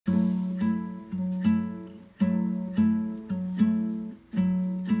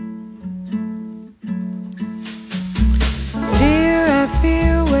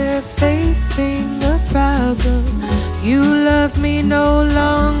me no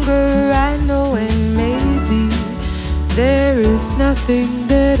longer, I know, and maybe there is nothing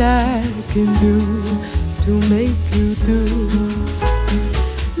that I can do to make you do.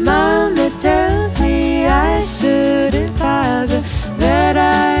 Mama tells me I shouldn't bother, that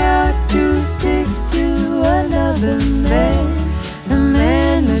I ought to stick to another man, a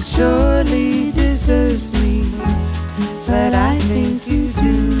man that surely deserves me, but I think you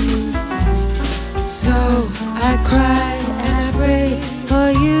do. So I cry and I pray for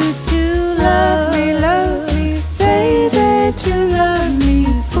you to love me, say that you love me,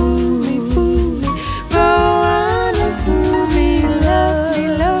 fool me, go on and fool me,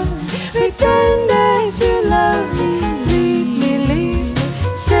 love me, pretend that you love me, leave me,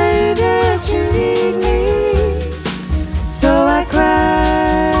 say that you need me. So I cry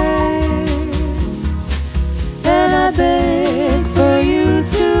and I beg for you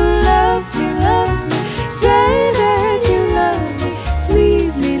to love me, say that you love me,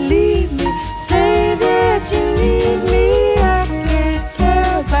 leave me, say that you need me. I can't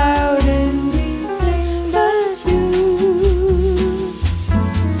care about anything but you,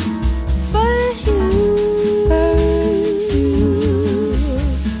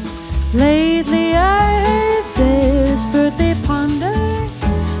 Lately I have desperately pondered,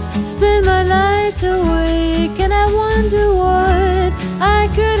 spend my nights awake, and I wonder what I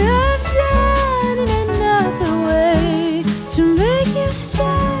could have done in another way to make you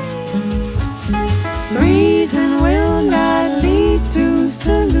stay. Reason will not lead to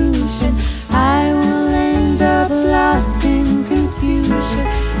solution, I will end up lost in confusion.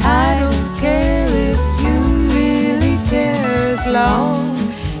 I don't care if you really care, as long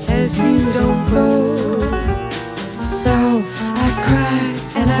as you don't go. So I cry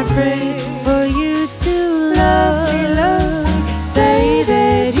and I pray for you to love me, say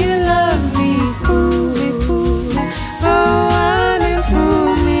that you love me, fool me, go on and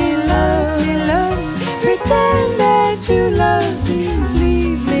fool me, love me, pretend that you love me,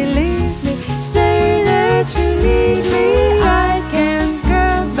 leave me, say that you need me. I can't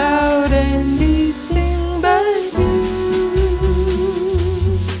care about anything but you.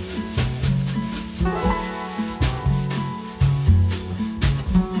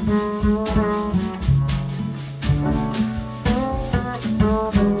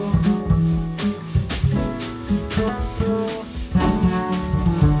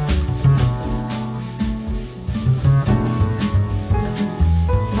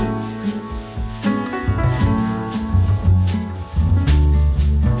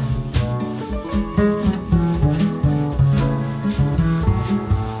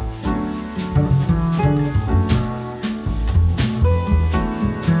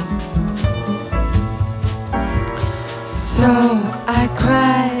 So I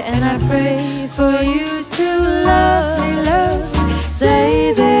cry and I pray for you to love me,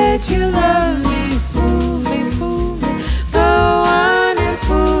 say that you love me, fool me, go on and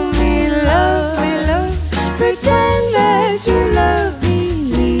fool me, love, pretend that you love me,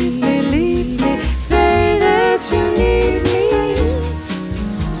 leave me, say that you need me.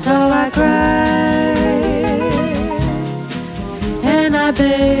 So I cry and I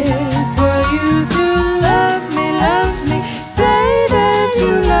beg for you to love me, say that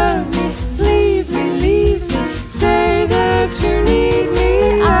you love me, leave me, say that you need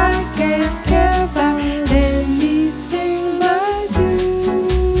me. I can't care about anything but you.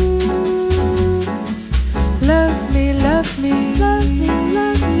 Love me, love me, love me,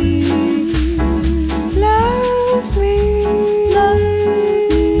 love me, love me, love me.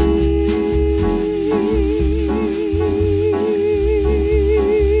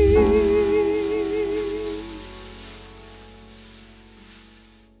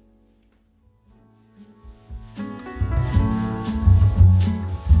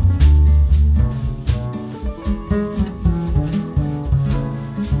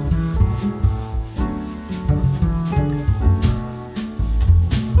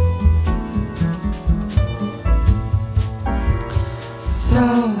 So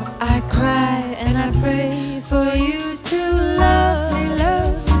I cry and I pray for you to love me,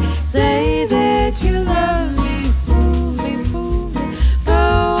 say that you love me, fool me, go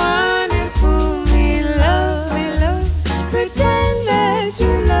on and fool me, love, pretend that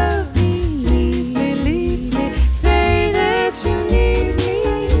you love